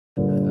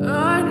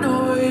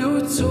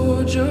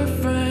told your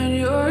friend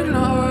you're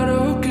not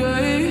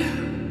okay?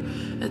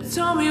 And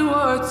tell me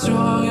what's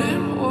wrong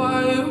and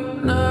why you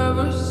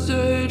never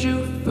said you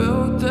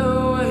felt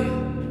that way.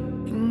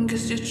 And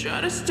guess you're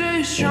trying to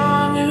stay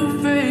strong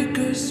and fake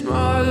a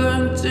smile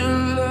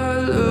until I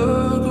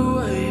look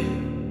away.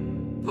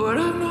 But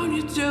I've known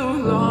you too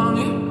long,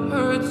 it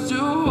hurts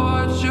to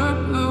watch your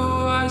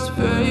blue eyes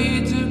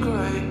fade to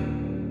gray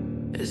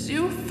as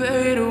you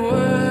fade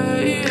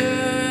away,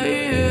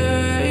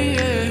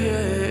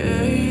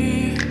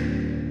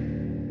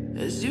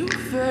 as you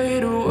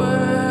fade away.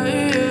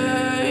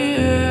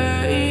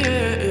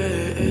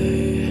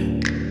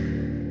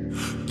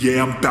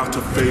 Yeah, I'm about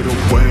to fade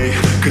away,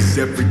 cause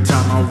every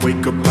time I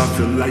wake up I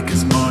feel like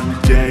it's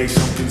Monday.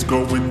 Something's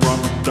going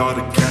wrong with all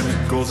the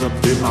chemicals up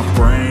in my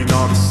brain.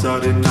 All of a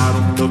sudden I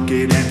don't look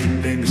at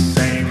anything the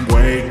same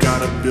way.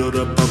 Got a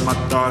buildup of my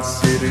thoughts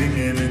sitting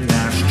in an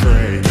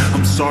ashtray.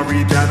 I'm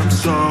sorry that I'm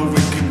so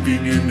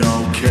inconvenient,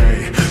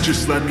 okay?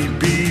 Just let me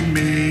be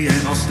me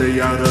and I'll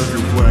stay out of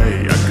your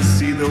way. I can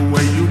see the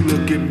way you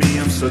look at me,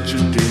 I'm such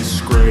a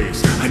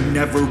disgrace. I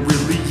never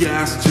really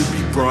asked to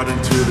be brought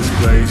into this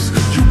place.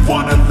 You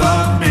wanna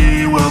love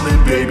me? Well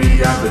then baby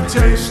I have a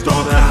taste.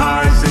 All the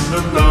highs and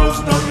the lows,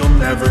 no you'll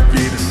never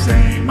be the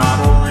same. I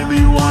don't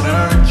really wanna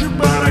hurt you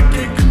but I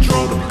can't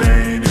control the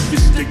pain. If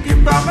you're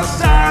sticking by my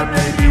side,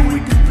 maybe we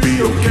could be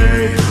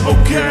okay.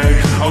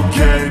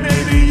 Okay,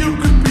 maybe you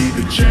could be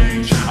the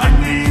change I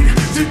need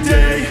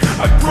today.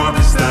 I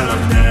promise that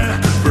I've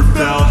never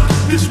felt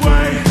this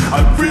way. I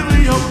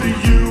really hope that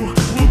you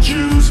will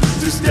choose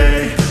to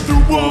stay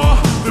through all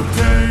the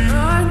pain.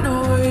 I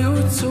know you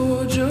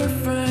told your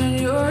friend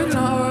you're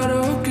not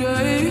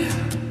okay.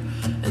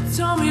 And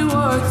tell me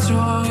what's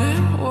wrong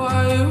and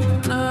why you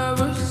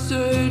never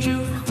said you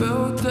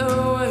felt that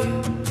way.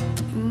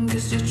 And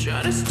guess you're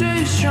trying to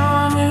stay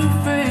strong and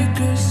fake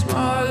a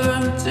smile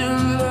until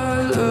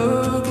I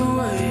look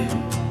away.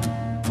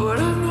 But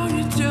I've known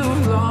you too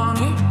long,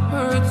 it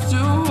hurts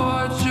to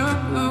watch your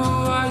blue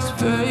eyes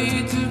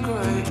fade to